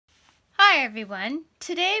Hi everyone,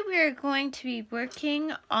 today we are going to be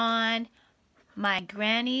working on my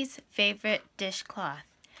Granny's Favorite dishcloth,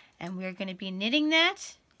 and we're going to be knitting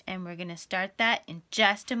that, and we're going to start that in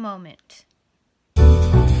just a moment.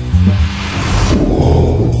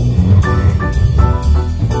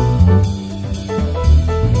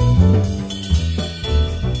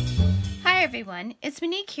 Hi everyone, it's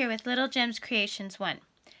Monique here with Little Gems Creations 1.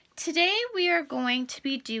 Today we are going to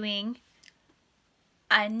be doing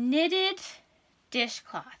a knitted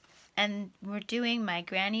dishcloth, and we're doing my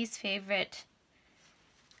Granny's Favorite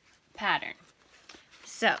pattern.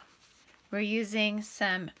 So we're using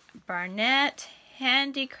some Barnett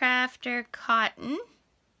Handicrafter cotton,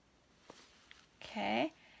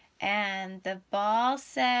 okay, and the ball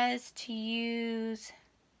says to use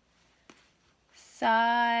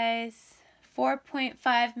size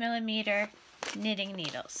 4.5 millimeter knitting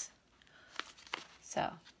needles. So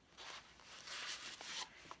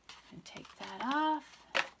take that off.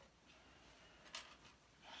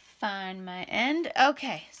 Find my end.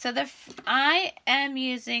 Okay, so I am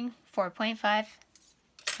using 4.5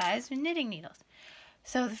 size knitting needles.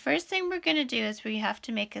 So the first thing we're going to do is we have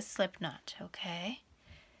to make a slip knot, okay?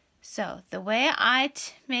 So the way I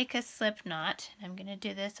make a slip knot, and I'm going to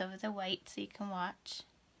do this over the white so you can watch,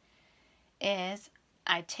 is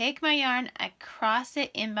I take my yarn, I cross it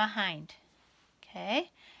in behind, okay?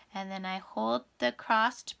 And then I hold the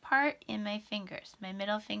crossed part in my fingers, my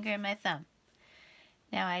middle finger and my thumb.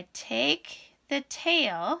 Now I take the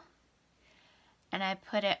tail and I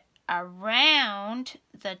put it around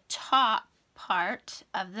the top part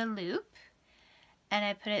of the loop, and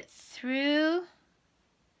I put it through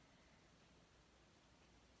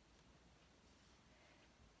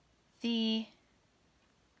the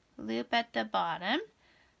loop at the bottom,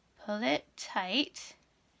 pull it tight,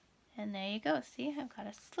 and there you go. See, I've got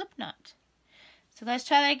a slip knot. So let's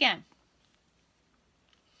try that again.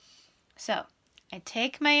 So I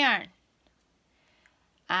take my yarn,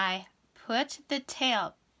 I put the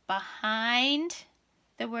tail behind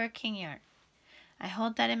the working yarn. I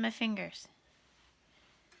hold that in my fingers.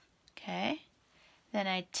 Okay. Then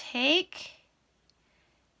I take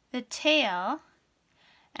the tail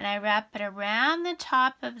and I wrap it around the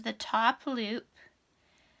top of the top loop,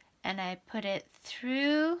 and I put it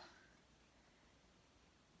through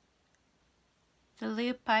the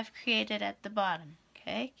loop I've created at the bottom.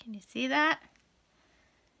 Okay, can you see that?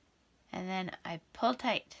 And then I pull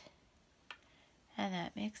tight, and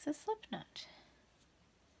that makes a slip knot.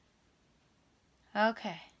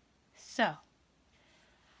 Okay, so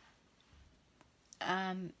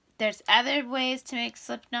there's other ways to make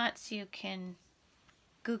slip knots. You can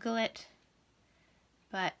Google it,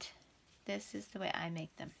 but this is the way I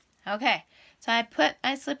make them. Okay, so I put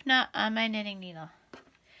my slip knot on my knitting needle.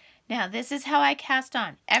 Now this is how I cast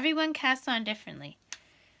on. Everyone casts on differently.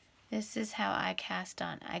 This is how I cast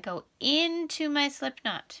on. I go into my slip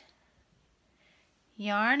knot,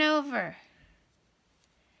 yarn over,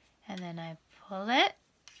 and then I pull it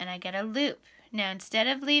and I get a loop. Now instead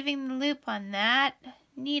of leaving the loop on that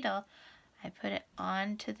needle, I put it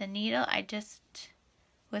onto the needle I just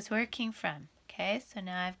was working from. Okay, so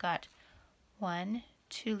now I've got 1,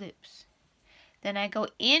 2 loops. Then I go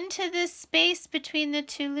into this space between the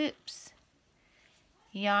 2 loops,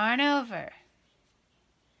 yarn over,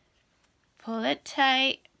 pull it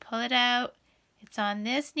tight, pull it out. It's on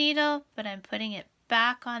this needle, but I'm putting it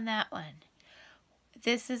back on that one.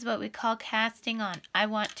 This is what we call casting on. I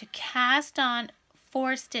want to cast on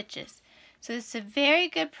 4 stitches. So this is a very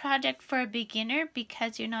good project for a beginner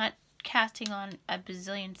because you're not casting on a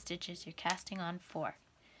bazillion stitches, you're casting on 4.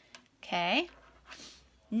 Okay,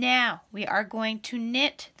 now we are going to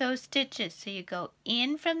knit those stitches. So you go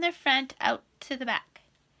in from the front out to the back.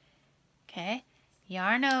 Okay,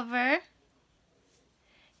 yarn over.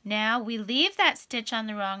 Now we leave that stitch on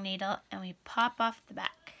the wrong needle and we pop off the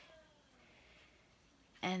back.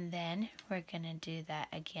 And then we're going to do that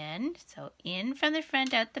again. So in from the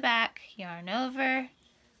front out the back, yarn over,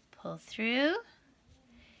 pull through,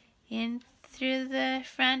 in through the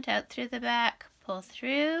front, out through the back, pull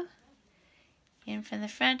through, in from the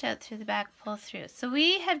front, out through the back, pull through. So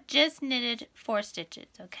we have just knitted 4 stitches,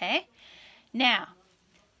 okay? Now,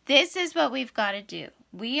 this is what we've got to do.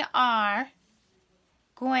 We are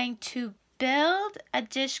going to build a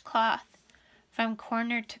dishcloth from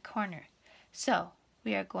corner to corner. So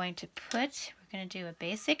we are going to we're going to do a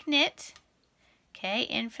basic knit, okay,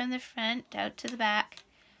 in from the front, out to the back,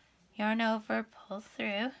 yarn over, pull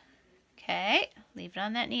through, okay, leave it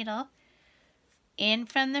on that needle, in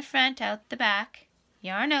from the front, out the back,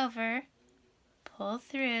 yarn over, pull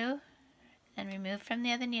through, and remove from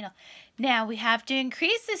the other needle. Now we have to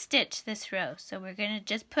increase the stitch this row, so we're going to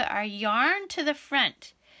just put our yarn to the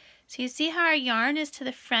front. So you see how our yarn is to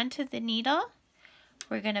the front of the needle?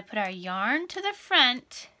 We're going to put our yarn to the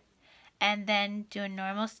front and then do a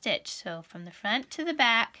normal stitch. So from the front to the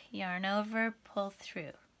back, yarn over, pull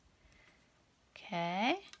through.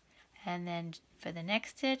 Okay, and then for the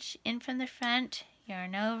next stitch, in from the front,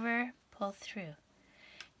 yarn over, pull through.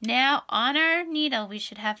 Now on our needle we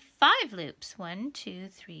should have 5 loops. 1, 2,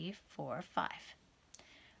 3, 4, 5.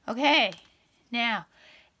 Okay, now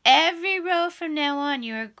every row from now on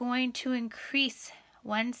you are going to increase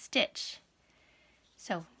 1 stitch.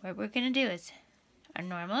 So what we're going to do is a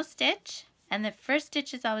normal stitch, and the first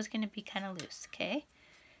stitch is always going to be kind of loose, okay?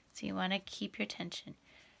 So you want to keep your tension.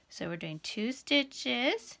 So we're doing 2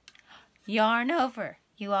 stitches, yarn over.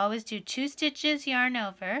 You always do 2 stitches, yarn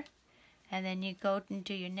over, and then you go and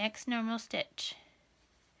do your next normal stitch.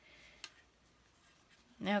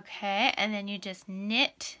 Okay, and then you just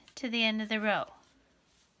knit to the end of the row.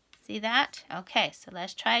 See that? Okay, so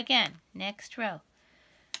let's try again. Next row.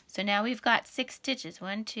 So now we've got 6 stitches.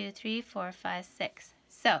 1, 2, 3, 4, 5, 6.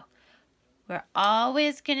 So we're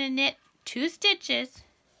always going to knit 2 stitches.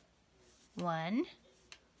 1,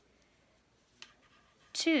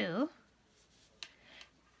 2.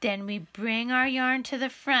 Then we bring our yarn to the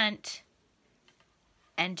front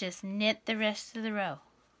and just knit the rest of the row.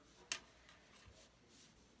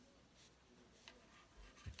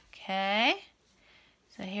 Okay,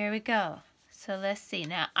 so here we go. So let's see.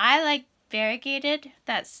 Now I like variegated,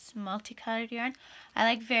 that's multicolored yarn. I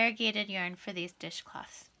like variegated yarn for these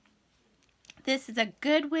dishcloths. This is a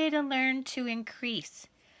good way to learn to increase.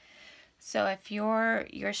 So if you're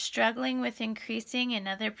struggling with increasing in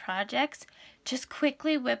other projects, just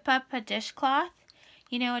quickly whip up a dishcloth.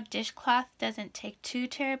 You know, a dishcloth doesn't take too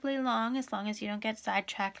terribly long as you don't get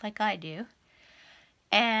sidetracked like I do.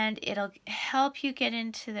 And it'll help you get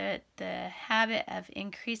into the habit of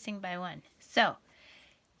increasing by 1. So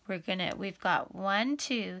we've got 1,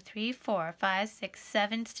 2, 3, 4, 5, 6,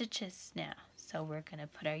 7 stitches now. So we're gonna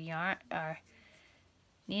put our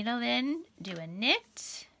needle in, do a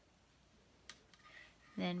knit.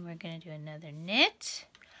 Then we're gonna do another knit,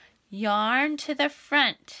 yarn to the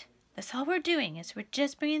front. That's all we're doing, is we're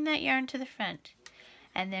just bringing that yarn to the front.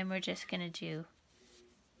 And then we're just gonna do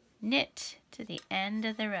knit to the end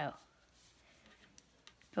of the row.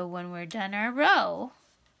 But when we're done our row,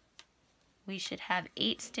 we should have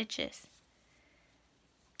 8 stitches.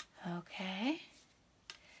 Okay,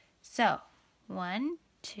 so 1,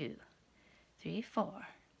 2, 3, 4,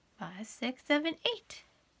 5, 6, 7, 8.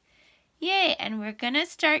 Yay, and we're gonna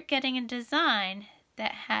start getting a design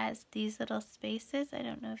that has these little spaces. I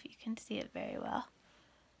don't know if you can see it very well.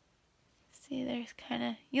 See, there's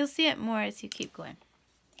you'll see it more as you keep going.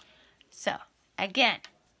 So, again,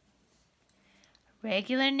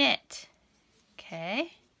 regular knit,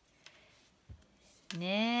 okay?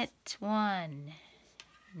 Knit 1,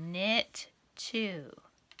 knit 2,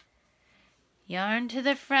 yarn to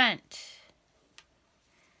the front,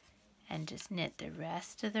 and just knit the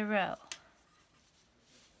rest of the row.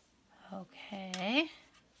 Okay.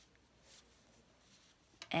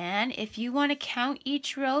 And if you want to count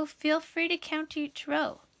each row, feel free to count each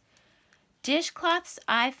row. Dishcloths,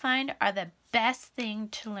 I find, are the best thing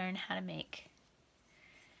to learn how to make.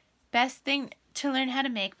 Best thing to learn how to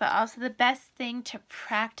make, but also the best thing to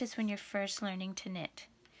practice when you're first learning to knit.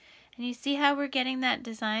 And you see how we're getting that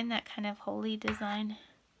design, that kind of holy design?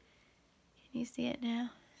 Can you see it now?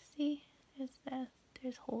 See?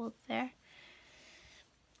 There's holes there.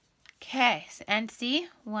 Okay, and see?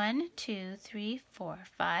 1, 2, 3, 4,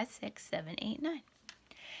 5, 6, 7, 8, 9.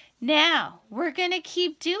 Now, we're going to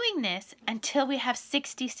keep doing this until we have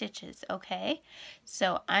 60 stitches, okay?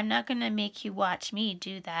 So I'm not going to make you watch me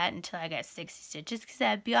do that until I get 60 stitches because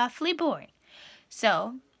that'd be awfully boring.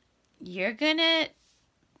 So you're going to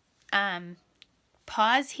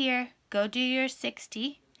pause here, go do your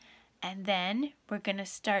 60, and then we're going to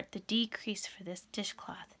start the decrease for this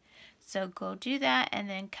dishcloth. So go do that and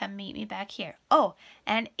then come meet me back here. Oh,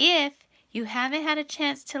 and if you haven't had a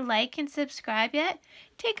chance to like and subscribe yet,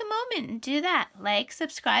 take a moment and do that. Like,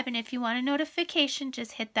 subscribe, and if you want a notification,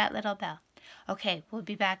 just hit that little bell. Okay, we'll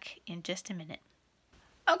be back in just a minute.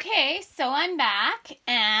 Okay, so I'm back,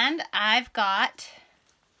 and I've got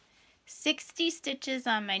 60 stitches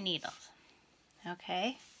on my needle.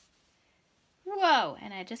 Okay. Whoa,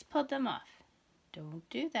 and I just pulled them off. Don't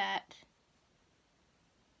do that.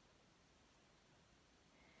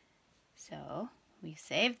 So we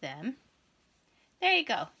save them. There you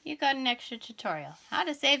go. You got an extra tutorial. How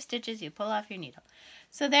to save stitches, you pull off your needle.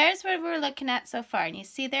 So there's what we're looking at so far. And you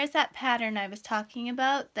see there's that pattern I was talking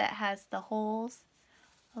about that has the holes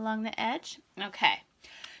along the edge. Okay.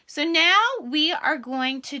 So now we are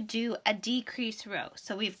going to do a decrease row.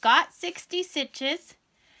 So we've got 60 stitches.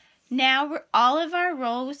 Now all of our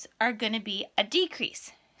rows are going to be a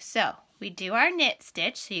decrease. So we do our knit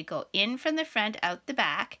stitch. So you go in from the front, out the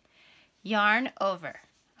back, yarn over.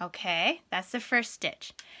 Okay, that's the first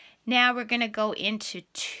stitch. Now we're going to go into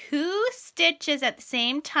 2 stitches at the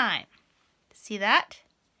same time. See that?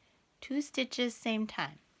 2 stitches same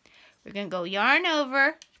time. We're going to go yarn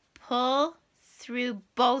over, pull through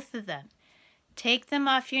both of them. Take them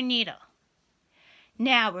off your needle.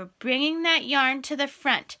 Now we're bringing that yarn to the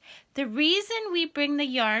front. The reason we bring the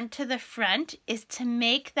yarn to the front is to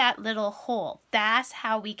make that little hole. That's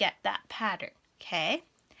how we get that pattern, okay?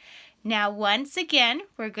 Now once again,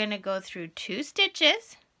 we're going to go through 2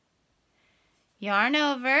 stitches, yarn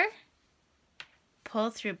over, pull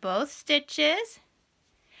through both stitches,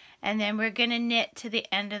 and then we're going to knit to the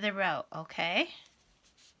end of the row, okay?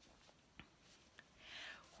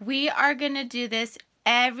 We are going to do this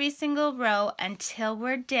every single row until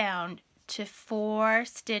we're down to 4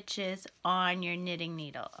 stitches on your knitting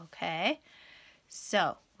needle, okay?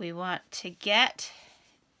 So we want to get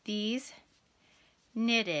these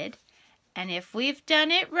knitted, and if we've done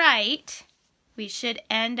it right, we should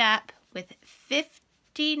end up with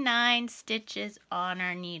 59 stitches on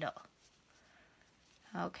our needle.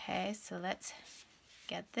 Okay, so let's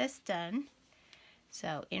get this done.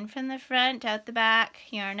 So in from the front, out the back,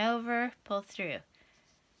 yarn over, pull through.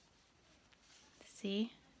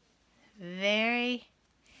 See? Very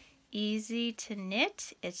easy to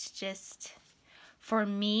knit. It's just, for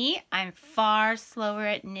me, I'm far slower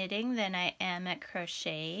at knitting than I am at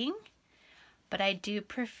crocheting. But I do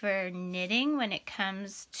prefer knitting when it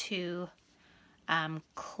comes to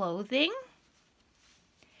clothing.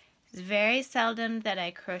 It's very seldom that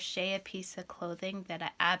I crochet a piece of clothing that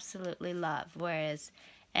I absolutely love, whereas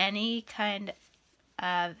any kind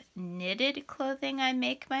of knitted clothing I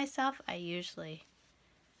make myself, I usually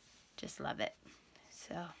just love it.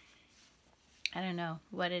 So I don't know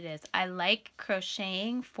what it is. I like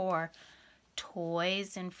crocheting for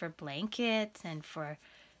toys and for blankets and for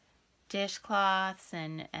dishcloths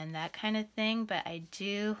and that kind of thing, but I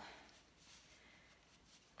do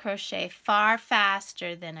crochet far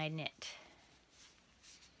faster than I knit.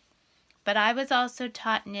 But I was also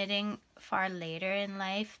taught knitting far later in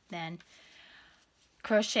life than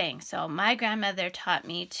crocheting. So my grandmother taught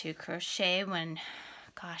me to crochet when,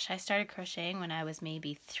 gosh, I started crocheting when I was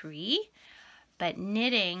maybe 3, but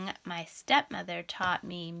knitting, my stepmother taught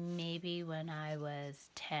me maybe when I was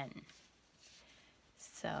 10.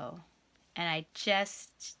 So, and I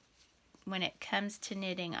just, when it comes to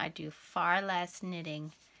knitting, I do far less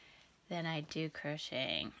knitting than I do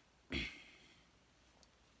crocheting.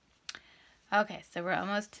 Okay, so we're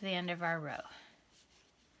almost to the end of our row.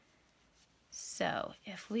 So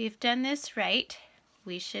if we've done this right,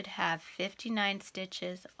 we should have 59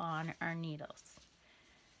 stitches on our needles.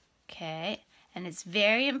 Okay, and it's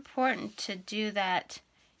very important to do that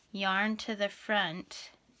yarn to the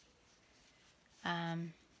front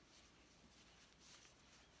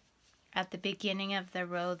at the beginning of the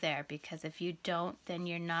row there, because if you don't, then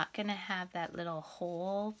you're not going to have that little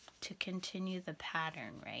hole to continue the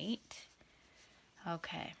pattern, right?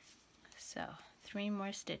 Okay, so 3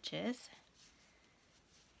 more stitches.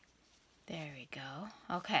 There we go.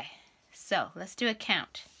 Okay, so let's do a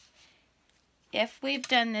count. If we've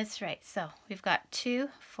done this right, so we've got 2,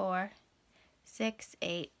 4, 6,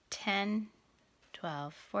 8, 10,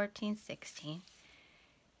 12, 14, 16,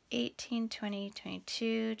 18, 20,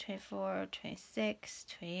 22, 24, 26,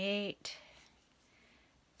 28,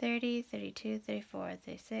 30, 32, 34,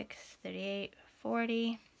 36, 38,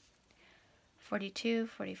 40, 42,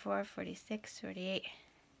 44, 46, 48,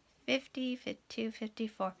 50, 52,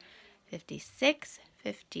 54, 56,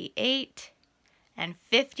 58, and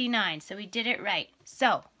 59. So we did it right.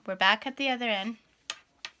 So we're back at the other end.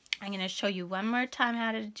 I'm going to show you one more time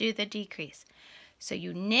how to do the decrease. So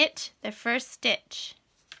you knit the first stitch,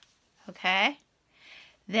 okay?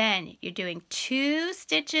 Then you're doing 2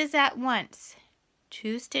 stitches at once.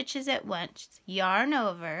 2 stitches at once. Yarn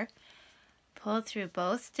over, pull through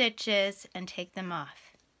both stitches and take them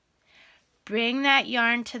off. Bring that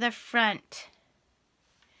yarn to the front.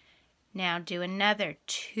 Now do another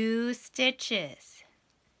 2 stitches.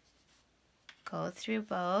 Go through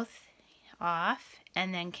both, off,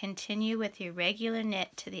 and then continue with your regular knit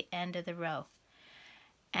to the end of the row.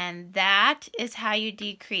 And that is how you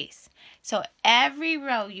decrease. So every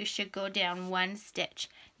row you should go down 1 stitch.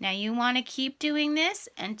 Now you want to keep doing this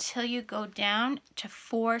until you go down to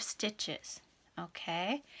 4 stitches.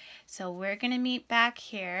 Okay, so we're going to meet back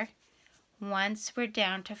here once we're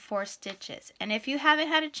down to 4 stitches. And if you haven't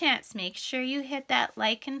had a chance, make sure you hit that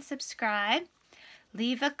like and subscribe.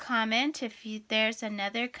 Leave a comment if there's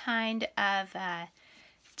another kind of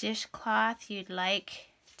dishcloth you'd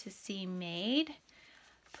like to see made.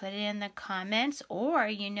 Put it in the comments, or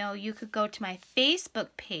you could go to my Facebook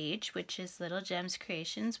page, which is Little Gems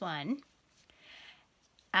Creations 1,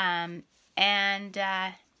 and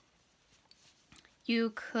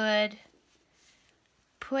you could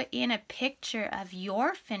put in a picture of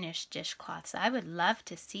your finished dishcloths. I would love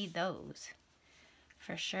to see those,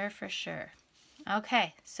 for sure, for sure.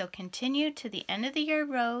 Okay, so continue to the end of your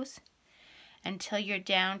rows until you're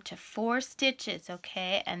down to 4 stitches,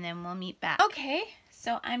 okay, and then we'll meet back. Okay.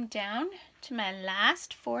 So I'm down to my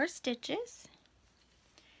last 4 stitches.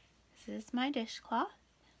 This is my dishcloth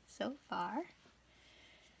so far.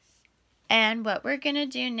 And what we're going to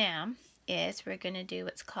do now is we're going to do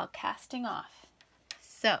what's called casting off.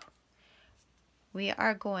 So we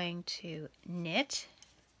are going to knit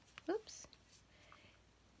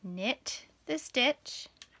the stitch,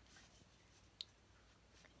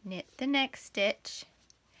 knit the next stitch,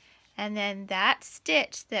 and then that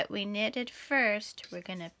stitch that we knitted first, we're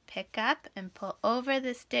going to pick up and pull over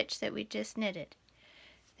the stitch that we just knitted.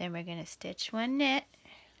 Then we're going to stitch 1 knit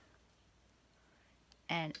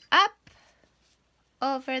and up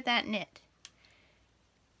over that knit.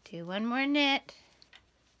 Do 1 more knit,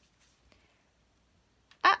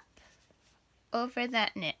 up over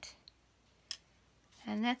that knit.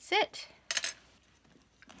 And that's it.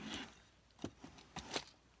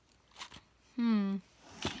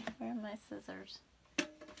 Where are my scissors?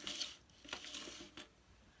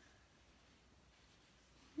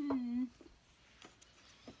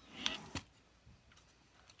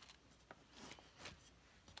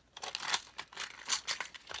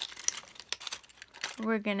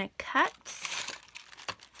 We're gonna cut.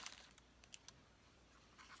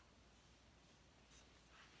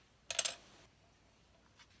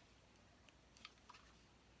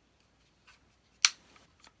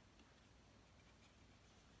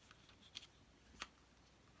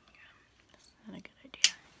 Not a good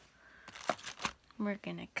idea. We're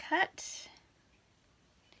gonna cut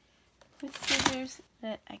with scissors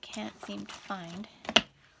that I can't seem to find.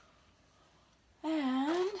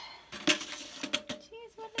 And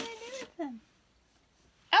geez, what did I do with them?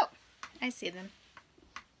 Oh, I see them.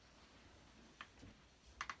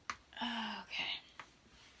 Okay.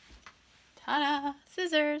 Ta-da!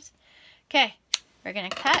 Scissors. Okay, we're gonna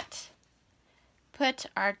cut. Put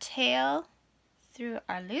our tail through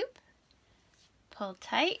our loop. Pull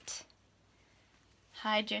tight.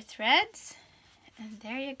 Hide your threads. And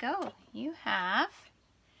there you go. You have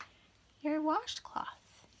your washcloth.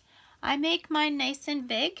 I make mine nice and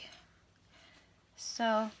big.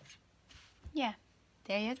 So, yeah,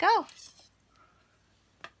 there you go.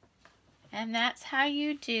 And that's how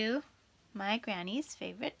you do my Granny's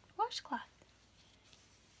favorite washcloth.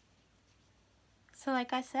 So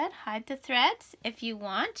like I said, hide the threads. If you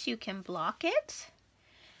want, you can block it.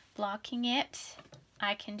 Blocking it,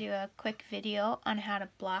 I can do a quick video on how to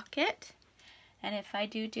block it. And if I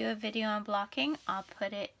do a video on blocking, I'll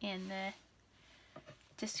put it in the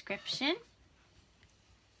description.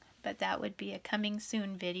 But that would be a coming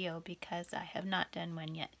soon video because I have not done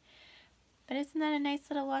one yet. But isn't that a nice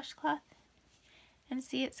little washcloth? And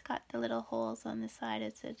see, it's got the little holes on the side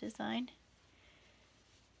as a design.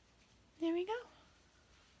 There we go.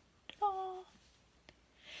 Ta-da.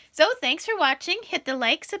 So thanks for watching. Hit the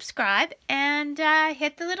like, subscribe, and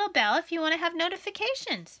hit the little bell if you want to have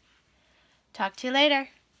notifications. Talk to you later.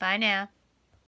 Bye now.